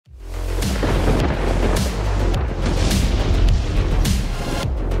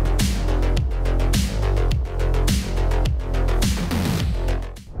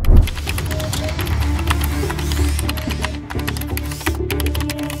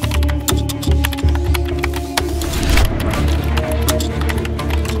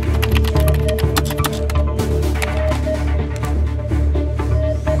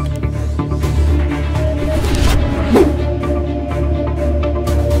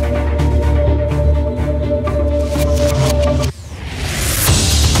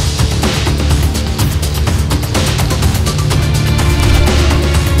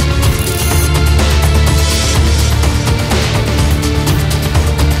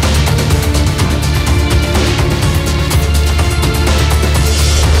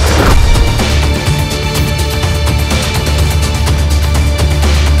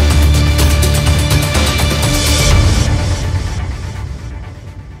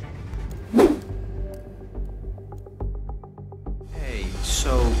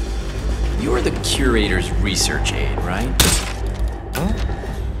You're the curator's research aide, right? Huh?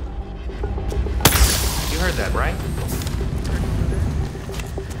 You heard that, right?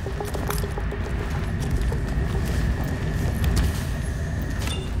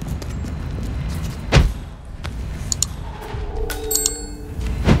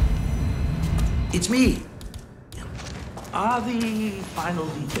 It's me. Are the final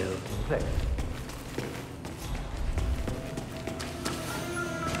details in place?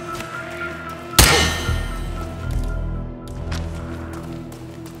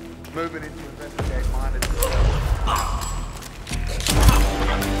 Moving into investigate minor.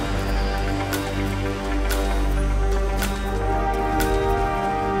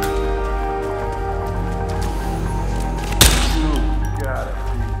 Got it.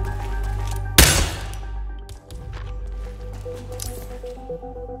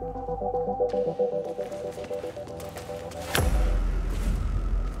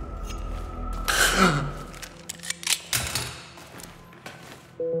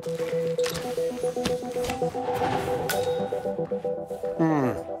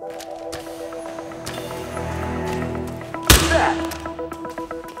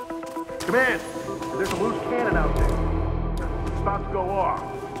 Command, there's a loose cannon out there. It's about to go off.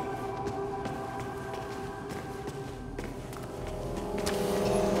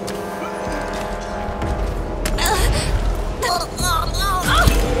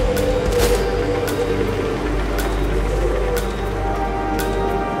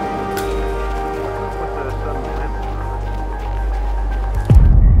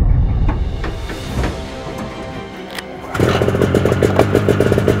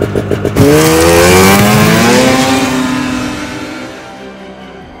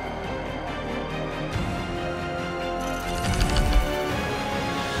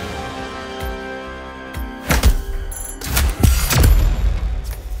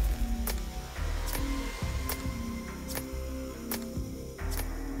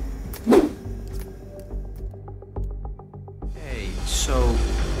 So,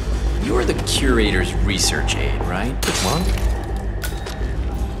 you're the curator's research aide, right? What?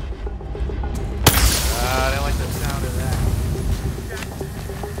 I don't like the sound of that.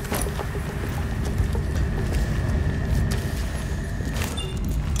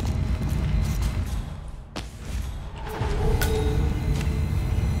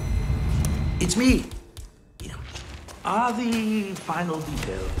 It's me. Are the final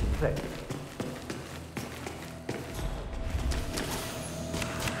details in place?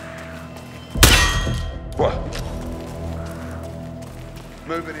 What?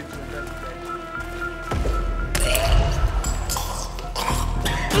 Moving into investigation.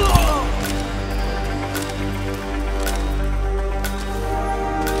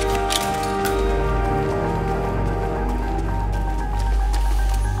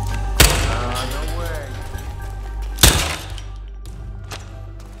 No way.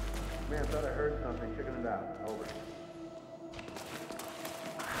 Man, I thought I heard something. Checking it out. Over.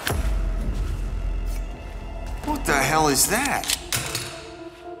 What the hell is that?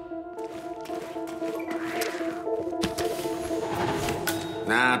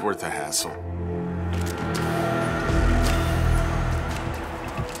 Not worth the hassle.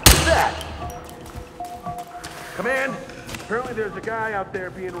 That! Command, apparently there's a guy out there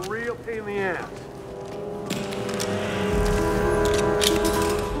being a real pain in the ass.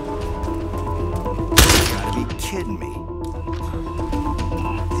 You gotta be kidding me.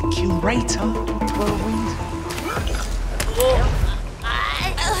 The curator for a reason.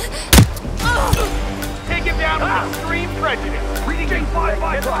 Take him down with extreme prejudice. Reading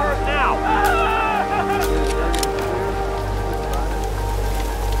 555 now.